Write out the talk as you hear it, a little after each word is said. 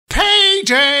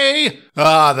payday!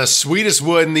 Ah, the sweetest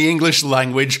word in the English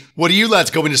language. What are you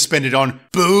lads going to spend it on?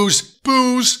 Booze,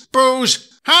 booze,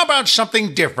 booze. How about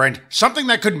something different? Something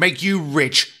that could make you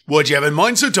rich? What do you have in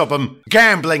mind, Sir Topham?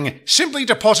 Gambling. Simply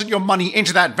deposit your money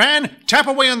into that van, tap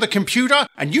away on the computer,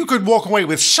 and you could walk away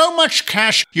with so much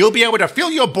cash you'll be able to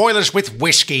fill your boilers with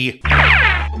whiskey.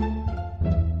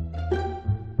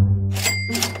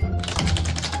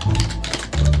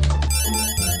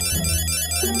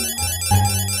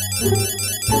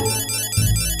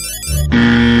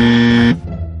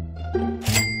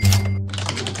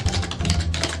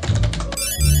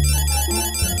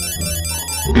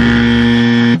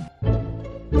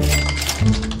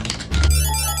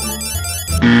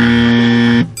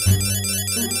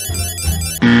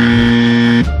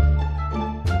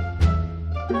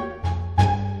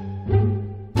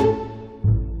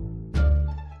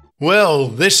 Well,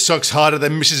 this sucks harder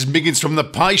than Mrs. Miggins from the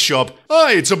pie shop.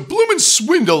 Aye, it's a bloomin'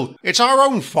 swindle. It's our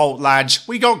own fault, lads.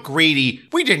 We got greedy.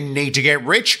 We didn't need to get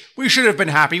rich. We should have been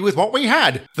happy with what we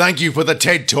had. Thank you for the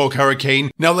TED Talk, Hurricane.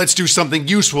 Now let's do something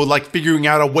useful like figuring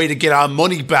out a way to get our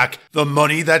money back. The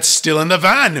money that's still in the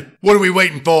van. What are we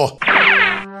waiting for?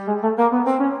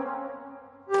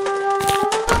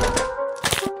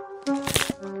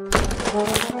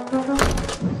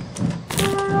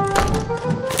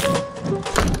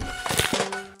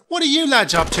 What are you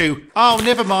lads up to? Oh,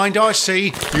 never mind, I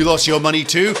see. You lost your money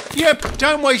too? Yep,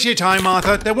 don't waste your time,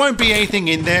 Arthur. There won't be anything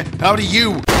in there. How do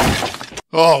you?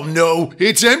 Oh no,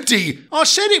 it's empty. I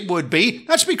said it would be.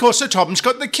 That's because Sir Topham's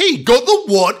got the key. Got the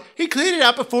what? He cleared it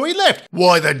out before he left.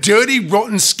 Why, the dirty,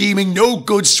 rotten, scheming, no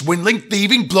good, swindling,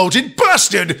 thieving, bloated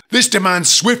bastard! This demands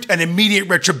swift and immediate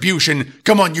retribution.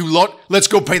 Come on, you lot. Let's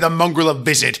go pay the mongrel a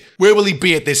visit. Where will he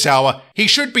be at this hour? He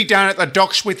should be down at the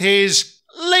docks with his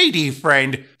lady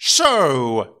friend.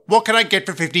 So, what can I get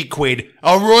for 50 quid?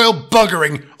 A royal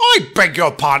buggering. I beg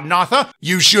your pardon, Arthur.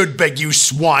 You should beg, you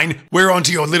swine. We're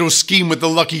onto your little scheme with the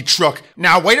lucky truck.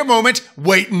 Now, wait a moment.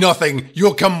 Wait nothing.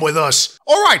 You'll come with us.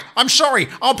 All right, I'm sorry.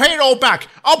 I'll pay it all back.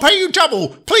 I'll pay you double.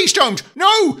 Please don't.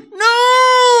 No!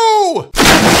 No!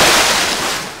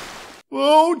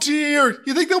 Oh dear,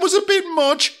 you think that was a bit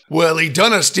much? Well, he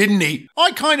done us, didn't he?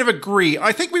 I kind of agree.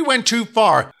 I think we went too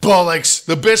far. Bollocks!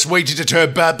 The best way to deter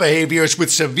bad behaviour is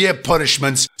with severe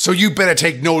punishments, so you better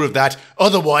take note of that.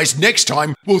 Otherwise, next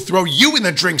time, we'll throw you in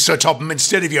the drink, Sir Topham,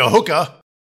 instead of your hooker.